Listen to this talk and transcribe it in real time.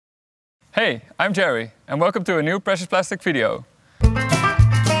Hey, I'm Jerry, and welcome to a new Precious Plastic video.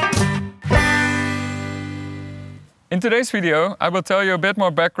 In today's video, I will tell you a bit more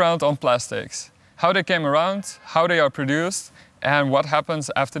background on plastics, how they came around, how they are produced, and what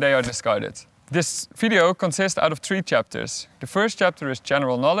happens after they are discarded. This video consists out of 3 chapters. The first chapter is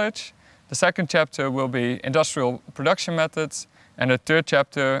general knowledge, the second chapter will be industrial production methods, and the third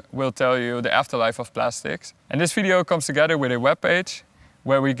chapter will tell you the afterlife of plastics. And this video comes together with a webpage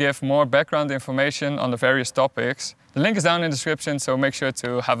where we give more background information on the various topics. The link is down in the description, so make sure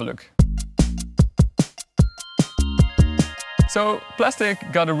to have a look. So plastic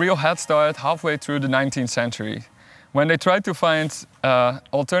got a real head start halfway through the 19th century, when they tried to find an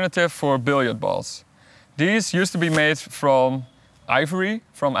alternative for billiard balls. These used to be made from ivory,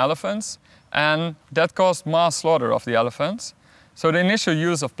 from elephants, and that caused mass slaughter of the elephants. So the initial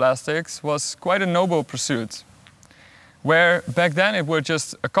use of plastics was quite a noble pursuit. Where back then it were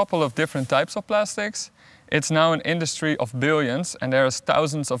just a couple of different types of plastics, it's now an industry of billions and there are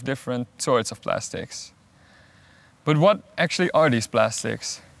thousands of different sorts of plastics. But what actually are these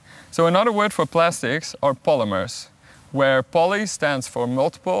plastics? So another word for plastics are polymers, where poly stands for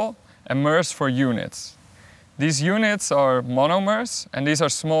multiple and mers for units. These units are monomers and these are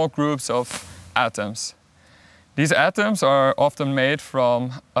small groups of atoms. These atoms are often made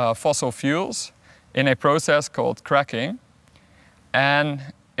from fossil fuels in a process called cracking. And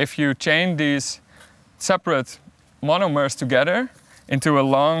if you chain these separate monomers together into a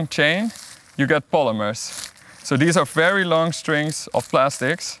long chain, you get polymers. So these are very long strings of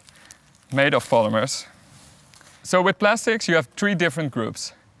plastics made of polymers. So with plastics you have 3 different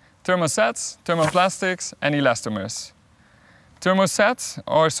groups: thermosets, thermoplastics, and elastomers. Thermosets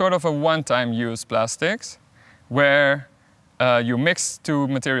are sort of a one-time use plastics where you mix 2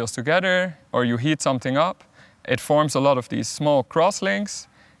 materials together or you heat something up, it forms a lot of these small crosslinks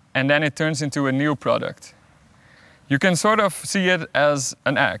and then it turns into a new product. You can sort of see it as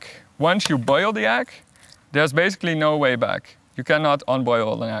an egg. Once you boil the egg, there's basically no way back. You cannot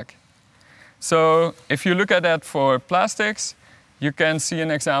unboil an egg. So if you look at that for plastics, you can see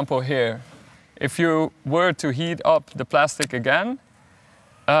an example here. If you were to heat up the plastic again,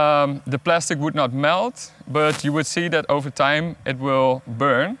 the plastic would not melt, but you would see that over time it will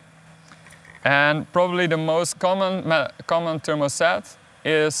burn. And probably the most common thermoset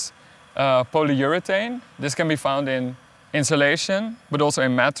is polyurethane. This can be found in insulation, but also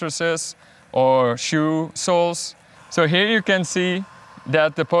in mattresses or shoe soles. So here you can see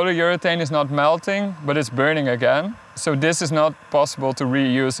that the polyurethane is not melting, but it's burning again. So this is not possible to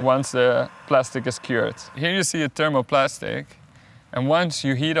reuse once the plastic is cured. Here you see a thermoplastic. And once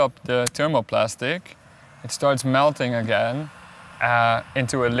you heat up the thermoplastic, it starts melting again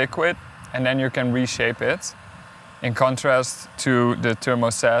into a liquid, and then you can reshape it, in contrast to the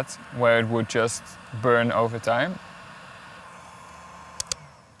thermoset, where it would just burn over time.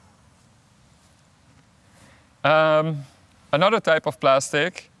 Another type of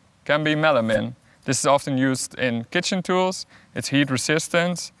plastic can be melamine. This is often used in kitchen tools. It's heat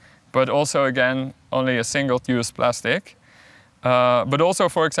resistant, but also, again, only a single-use plastic. But also,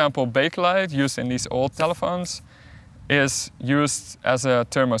 for example, Bakelite, used in these old telephones, is used as a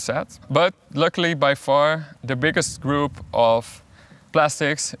thermoset. But luckily, by far, the biggest group of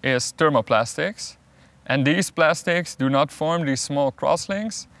plastics is thermoplastics. And these plastics do not form these small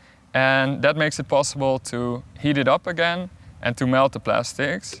crosslinks, and that makes it possible to heat it up again and to melt the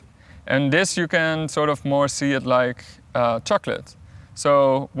plastics. And this you can sort of more see it like chocolate.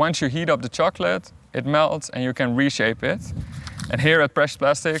 So once you heat up the chocolate, it melts and you can reshape it. And here at Precious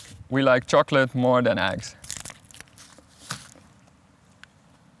Plastic, we like chocolate more than eggs.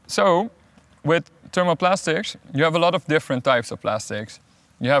 So, with thermoplastics, you have a lot of different types of plastics.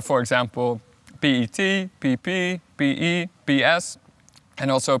 You have, for example, PET, PP, PE, PS,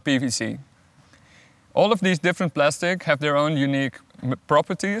 and also PVC. All of these different plastics have their own unique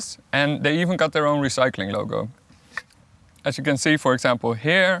properties, and they even got their own recycling logo. As you can see, for example,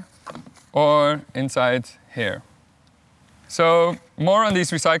 here, or inside here. So, more on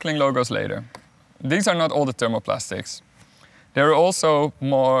these recycling logos later. These are not all the thermoplastics. There are also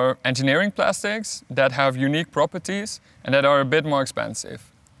more engineering plastics that have unique properties and that are a bit more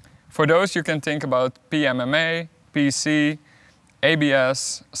expensive. For those you can think about PMMA, PC,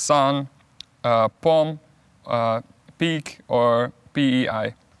 ABS, SUN, POM, PEEK or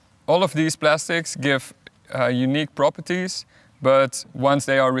PEI. All of these plastics give unique properties, but once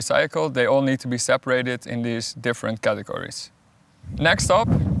they are recycled, they all need to be separated in these different categories. Next up,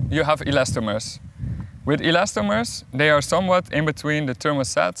 you have elastomers. With elastomers, they are somewhat in between the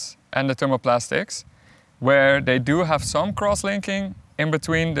thermosets and the thermoplastics, where they do have some cross-linking in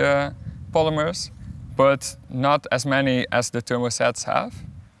between the polymers, but not as many as the thermosets have.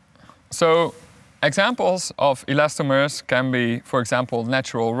 So examples of elastomers can be, for example,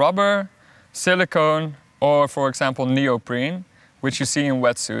 natural rubber, silicone, or for example, neoprene, which you see in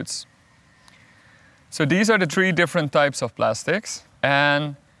wetsuits. So these are the three different types of plastics,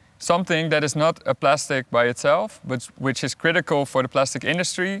 and something that is not a plastic by itself, but which is critical for the plastic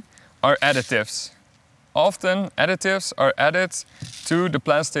industry, are additives. Often additives are added to the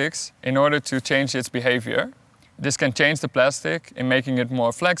plastics in order to change its behavior. This can change the plastic in making it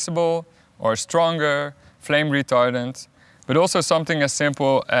more flexible or stronger, flame retardant, but also something as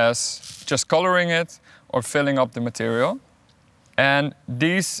simple as just coloring it or filling up the material. And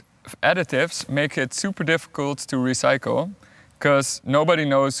these additives make it super difficult to recycle because nobody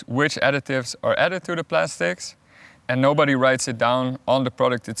knows which additives are added to the plastics, and nobody writes it down on the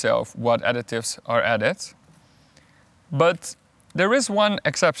product itself, what additives are added. But there is one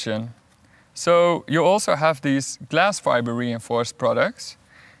exception. So you also have these glass fiber reinforced products,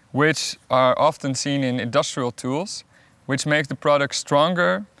 which are often seen in industrial tools, which make the product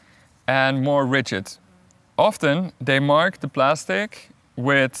stronger and more rigid. Often they mark the plastic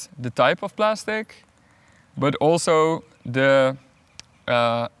with the type of plastic, but also the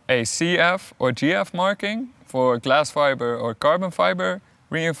a CF or GF marking for glass fiber or carbon fiber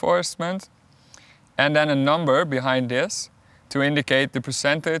reinforcement, and then a number behind this to indicate the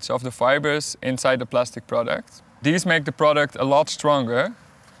percentage of the fibers inside the plastic product. These make the product a lot stronger,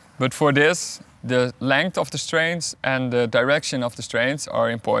 but for this, the length of the strains and the direction of the strains are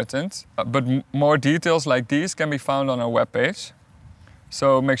important. But more details like these can be found on our webpage,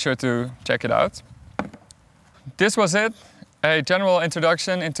 so make sure to check it out. This was it, a general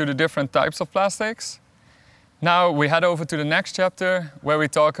introduction into the different types of plastics. Now we head over to the next chapter, where we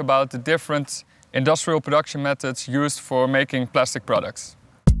talk about the different industrial production methods used for making plastic products.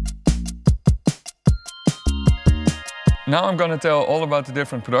 Now I'm going to tell all about the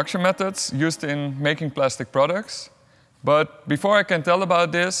different production methods used in making plastic products. But before I can tell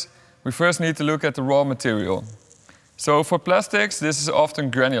about this, we first need to look at the raw material. So for plastics, this is often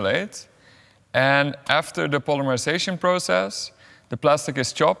granulate. And after the polymerization process, the plastic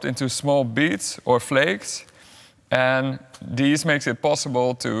is chopped into small beads or flakes. And these makes it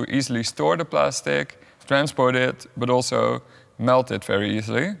possible to easily store the plastic, transport it, but also melt it very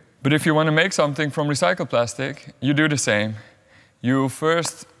easily. But if you want to make something from recycled plastic, you do the same. You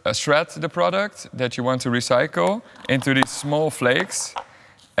first shred the product that you want to recycle into these small flakes.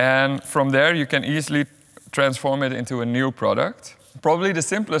 And from there, you can easily transform it into a new product. Probably the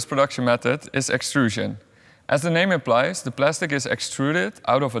simplest production method is extrusion. As the name implies, the plastic is extruded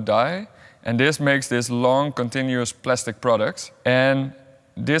out of a die, and this makes this long, continuous plastic products. And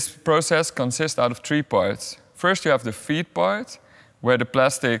this process consists out of three parts. First, you have the feed part, where the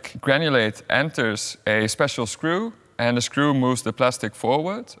plastic granulate enters a special screw, and the screw moves the plastic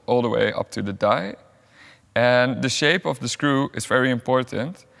forward all the way up to the die. And the shape of the screw is very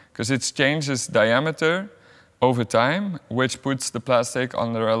important, because it changes diameter over time, which puts the plastic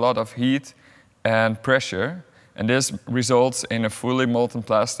under a lot of heat and pressure. And this results in a fully molten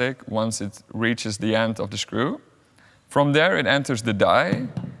plastic once it reaches the end of the screw. From there, it enters the die,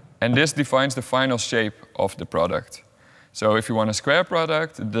 and this defines the final shape of the product. So if you want a square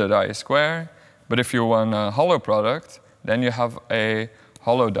product, the die is square. But if you want a hollow product, then you have a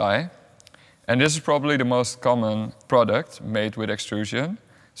hollow die. And this is probably the most common product made with extrusion.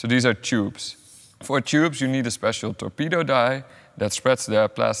 So these are tubes. For tubes, you need a special torpedo die that spreads the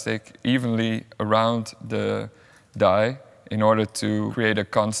plastic evenly around the die in order to create a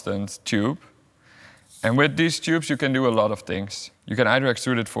constant tube. And with these tubes, you can do a lot of things. You can either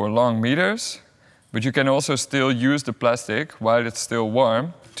extrude it for long meters, but you can also still use the plastic while it's still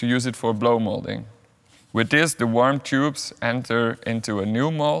warm to use it for blow molding. With this, the warm tubes enter into a new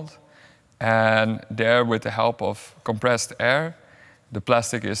mold, and there, with the help of compressed air, the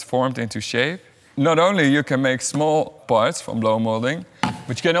plastic is formed into shape. Not only you can make small parts from blow molding,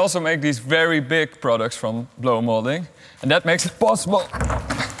 but you can also make these very big products from blow molding, and that makes it possible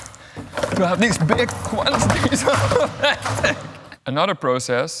to have these big quantities of plastic. Another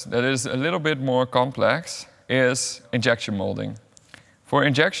process that is a little bit more complex is injection molding. For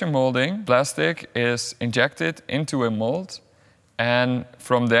injection molding, plastic is injected into a mold, and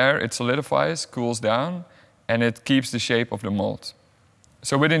from there it solidifies, cools down, and it keeps the shape of the mold.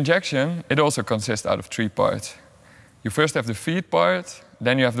 So with injection, it also consists out of three parts. You first have the feed part,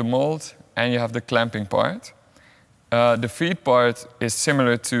 then you have the mold, and you have the clamping part. The feed part is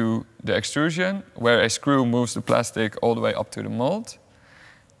similar to the extrusion, where a screw moves the plastic all the way up to the mold.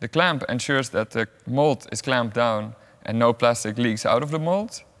 The clamp ensures that the mold is clamped down and no plastic leaks out of the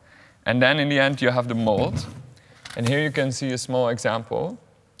mold. And then in the end, you have the mold. And here you can see a small example.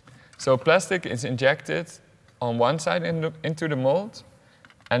 So plastic is injected on one side into the mold.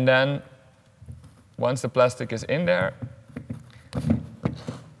 And then once the plastic is in there,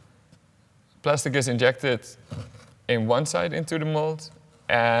 plastic is injected in one side into the mold,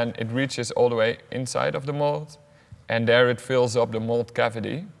 and it reaches all the way inside of the mold, and there it fills up the mold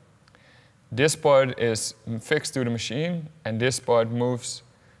cavity. This part is fixed to the machine, and this part moves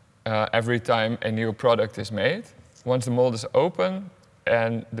every time a new product is made. Once the mold is open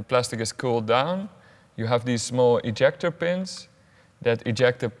and the plastic is cooled down, you have these small ejector pins that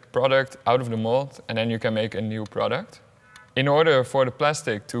eject the product out of the mold, and then you can make a new product. In order for the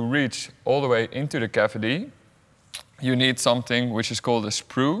plastic to reach all the way into the cavity, you need something which is called a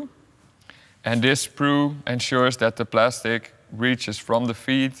sprue. And this sprue ensures that the plastic reaches from the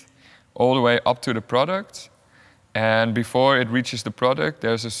feed all the way up to the product. And before it reaches the product,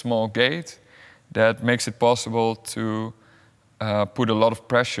 there's a small gate that makes it possible to put a lot of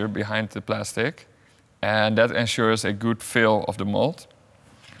pressure behind the plastic. And that ensures a good fill of the mold.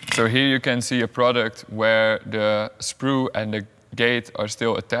 So here you can see a product where the sprue and the gate are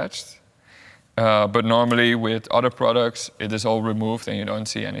still attached. But normally with other products, it is all removed and you don't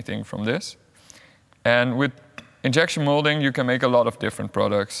see anything from this. And with injection molding, you can make a lot of different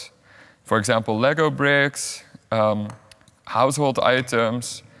products. For example, Lego bricks, household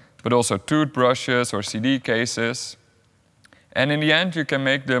items, but also toothbrushes or CD cases. And in the end, you can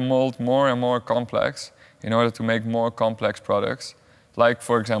make the mold more and more complex in order to make more complex products, like,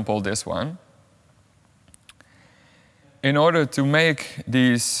 for example, this one. In order to make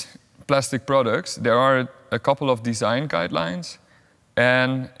these plastic products, there are a couple of design guidelines,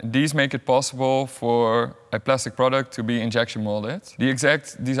 and these make it possible for a plastic product to be injection molded. The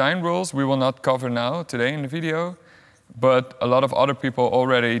exact design rules we will not cover now today in the video, but a lot of other people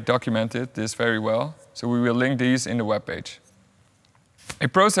already documented this very well, so we will link these in the webpage. A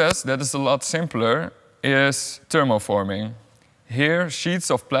process that is a lot simpler is thermoforming. Here,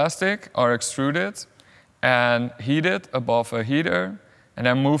 sheets of plastic are extruded and heated above a heater, and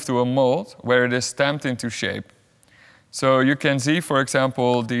then moved to a mold where it is stamped into shape. So you can see, for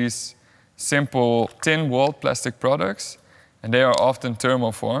example, these simple tin-walled plastic products, and they are often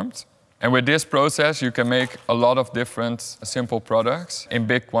thermoformed. And with this process, you can make a lot of different simple products in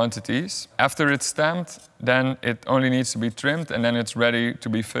big quantities. After it's stamped, then it only needs to be trimmed, and then it's ready to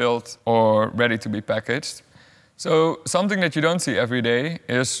be filled or ready to be packaged. So something that you don't see every day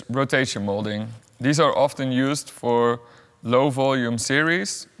is rotation molding. These are often used for low volume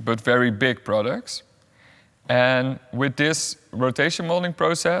series, but very big products. And with this rotation molding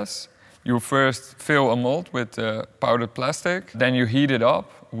process, you first fill a mold with powdered plastic, then you heat it up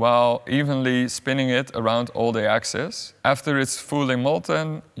while evenly spinning it around all the axes. After it's fully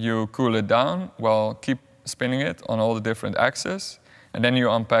molten, you cool it down while keep spinning it on all the different axes, and then you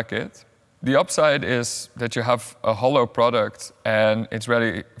unpack it. The upside is that you have a hollow product, and it's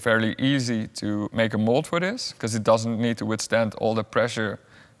really fairly easy to make a mold for this, because it doesn't need to withstand all the pressure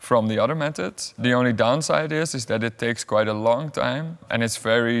from the other methods. The only downside is that it takes quite a long time, and it's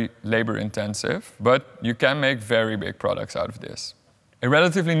very labor intensive, but you can make very big products out of this. A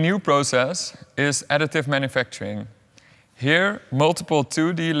relatively new process is additive manufacturing. Here, multiple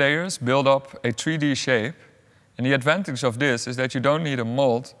 2D layers build up a 3D shape, and the advantage of this is that you don't need a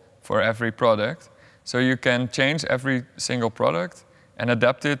mold for every product, so you can change every single product and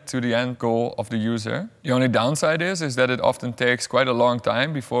adapt it to the end goal of the user. The only downside is that it often takes quite a long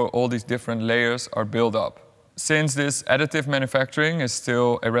time before all these different layers are built up. Since this additive manufacturing is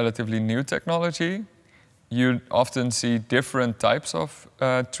still a relatively new technology, you often see different types of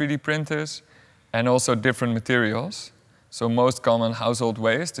 3D printers and also different materials. So most common household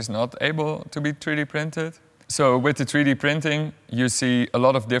waste is not able to be 3D printed. So with the 3D printing, you see a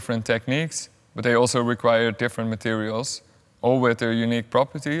lot of different techniques, but they also require different materials, all with their unique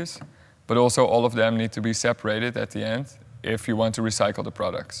properties, but also all of them need to be separated at the end if you want to recycle the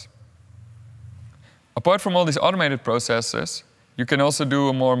products. Apart from all these automated processes, you can also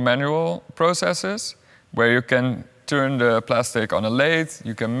do more manual processes where you can turn the plastic on a lathe,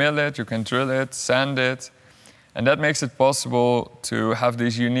 you can mill it, you can drill it, sand it, and that makes it possible to have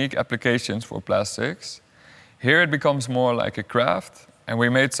these unique applications for plastics. Here it becomes more like a craft, and we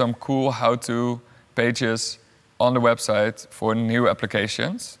made some cool how-to pages on the website for new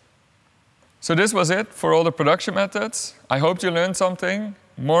applications. So this was it for all the production methods. I hope you learned something.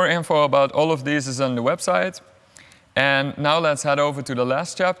 More info about all of these is on the website. And now let's head over to the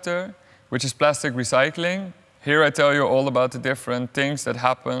last chapter, which is plastic recycling. Here I tell you all about the different things that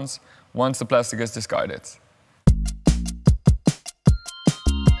happens once the plastic is discarded.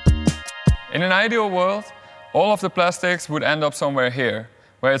 In an ideal world, all of the plastics would end up somewhere here,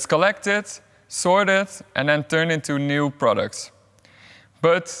 where it's collected, sorted, and then turned into new products.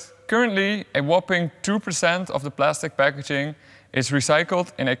 But currently, a whopping 2% of the plastic packaging is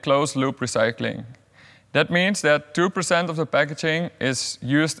recycled in a closed-loop recycling. That means that 2% of the packaging is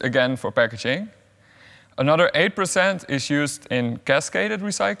used again for packaging. Another 8% is used in cascaded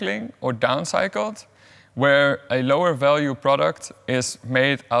recycling or downcycled, where a lower value product is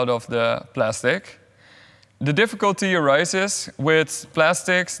made out of the plastic. The difficulty arises with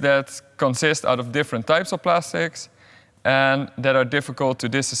plastics that consist out of different types of plastics and that are difficult to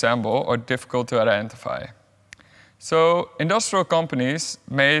disassemble or difficult to identify. So industrial companies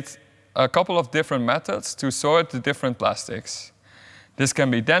made a couple of different methods to sort the different plastics. This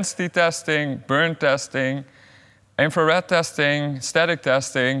can be density testing, burn testing, infrared testing, static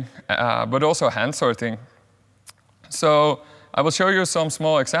testing, but also hand sorting. So I will show you some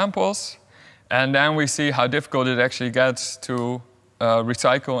small examples, and then we see how difficult it actually gets to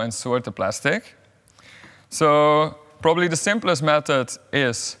recycle and sort the plastic. So probably the simplest method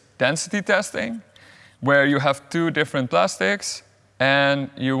is density testing, where you have two different plastics and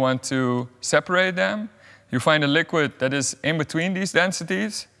you want to separate them. You find a liquid that is in between these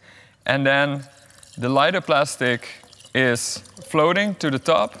densities, and then the lighter plastic is floating to the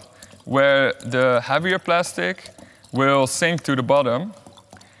top, where the heavier plastic will sink to the bottom.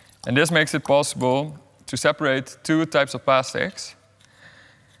 And this makes it possible to separate two types of plastics.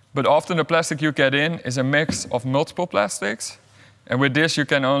 But often the plastic you get in is a mix of multiple plastics. And with this, you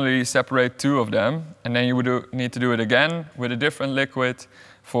can only separate two of them. And then you would need to do it again with a different liquid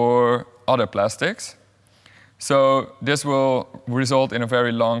for other plastics. So this will result in a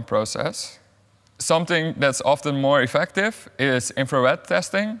very long process. Something that's often more effective is infrared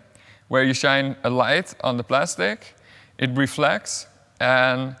testing, where you shine a light on the plastic. It reflects,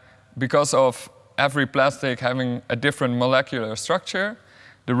 and because of every plastic having a different molecular structure,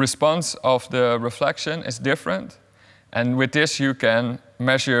 the response of the reflection is different. And with this, you can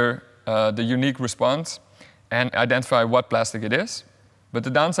measure the unique response and identify what plastic it is. But the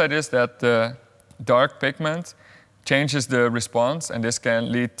downside is that the dark pigment changes the response, and this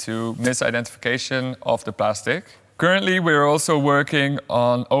can lead to misidentification of the plastic. Currently, we're also working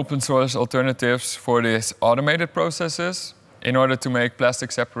on open source alternatives for these automated processes in order to make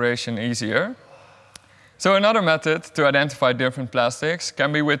plastic separation easier. So another method to identify different plastics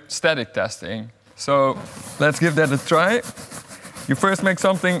can be with static testing. So let's give that a try. You first make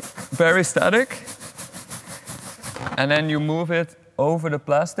something very static, and then you move it over the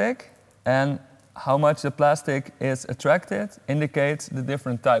plastic, and how much the plastic is attracted indicates the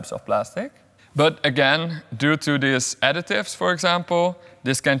different types of plastic. But again, due to these additives, for example,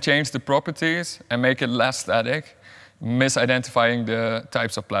 this can change the properties and make it less static, misidentifying the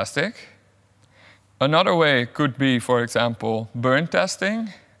types of plastic. Another way could be, for example, burn testing,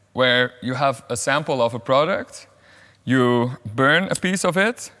 where you have a sample of a product, you burn a piece of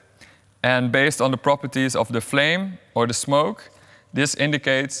it, and based on the properties of the flame or the smoke, this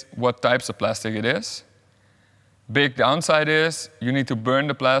indicates what types of plastic it is. Big downside is you need to burn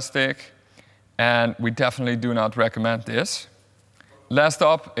the plastic, and we definitely do not recommend this. Last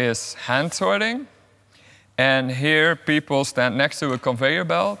up is hand sorting. And here people stand next to a conveyor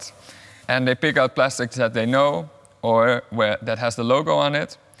belt, and they pick out plastics that they know or that has the logo on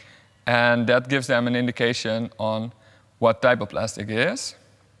it. And that gives them an indication on what type of plastic it is.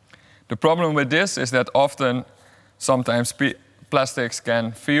 The problem with this is that often, sometimes plastics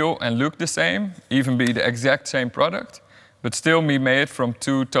can feel and look the same, even be the exact same product, but still be made from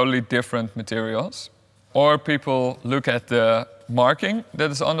two totally different materials. Or people look at the marking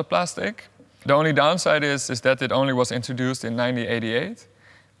that is on the plastic. The only downside is that it only was introduced in 1988,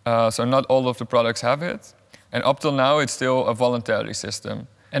 so not all of the products have it. And up till now, it's still a voluntary system.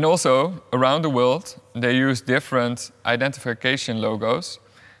 And also, around the world, they use different identification logos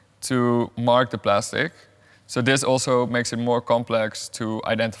to mark the plastic. So this also makes it more complex to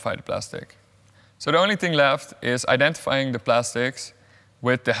identify the plastic. So the only thing left is identifying the plastics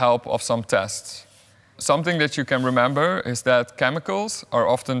with the help of some tests. Something that you can remember is that chemicals are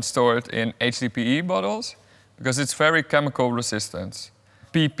often stored in HDPE bottles because it's very chemical resistant.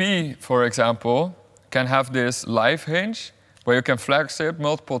 PP, for example, can have this live hinge where you can flex it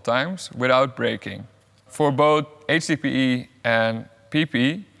multiple times without breaking. For both HDPE and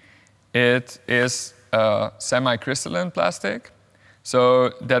PP, it is a semi-crystalline plastic. So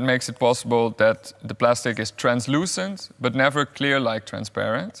that makes it possible that the plastic is translucent, but never clear like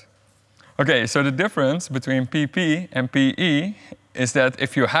transparent. Okay, so the difference between PP and PE is that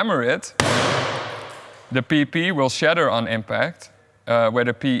if you hammer it, the PP will shatter on impact, where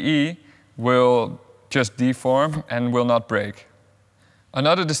the PE will just deform and will not break.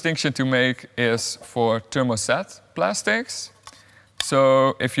 Another distinction to make is for thermoset plastics.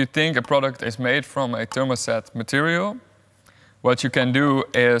 So if you think a product is made from a thermoset material, what you can do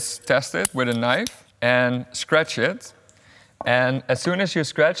is test it with a knife and scratch it. And as soon as you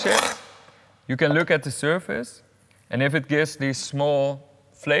scratch it, you can look at the surface. And if it gives these small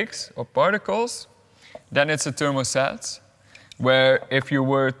flakes or particles, then it's a thermoset. Where if you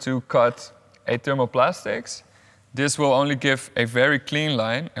were to cut a thermoplastics, this will only give a very clean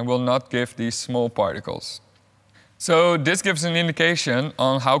line and will not give these small particles. So this gives an indication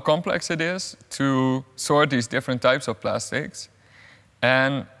on how complex it is to sort these different types of plastics.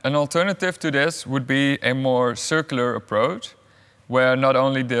 And an alternative to this would be a more circular approach, where not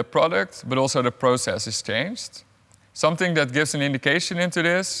only the product, but also the process is changed. Something that gives an indication into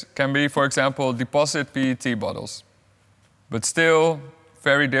this can be, for example, deposit PET bottles. But still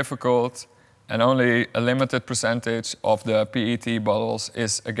very difficult, and only a limited percentage of the PET bottles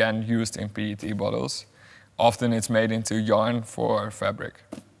is again used in PET bottles. Often it's made into yarn for fabric.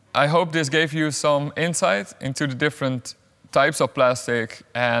 I hope this gave you some insight into the different types of plastic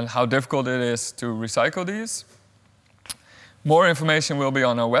and how difficult it is to recycle these. More information will be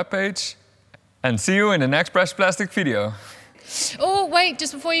on our webpage. And see you in the next Precious Plastic video. Oh, wait,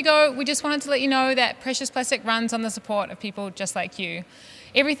 just before you go, we just wanted to let you know that Precious Plastic runs on the support of people just like you.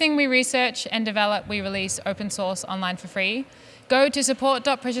 Everything we research and develop, we release open source online for free. Go to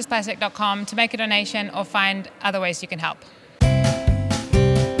support.preciousplastic.com to make a donation or find other ways you can help.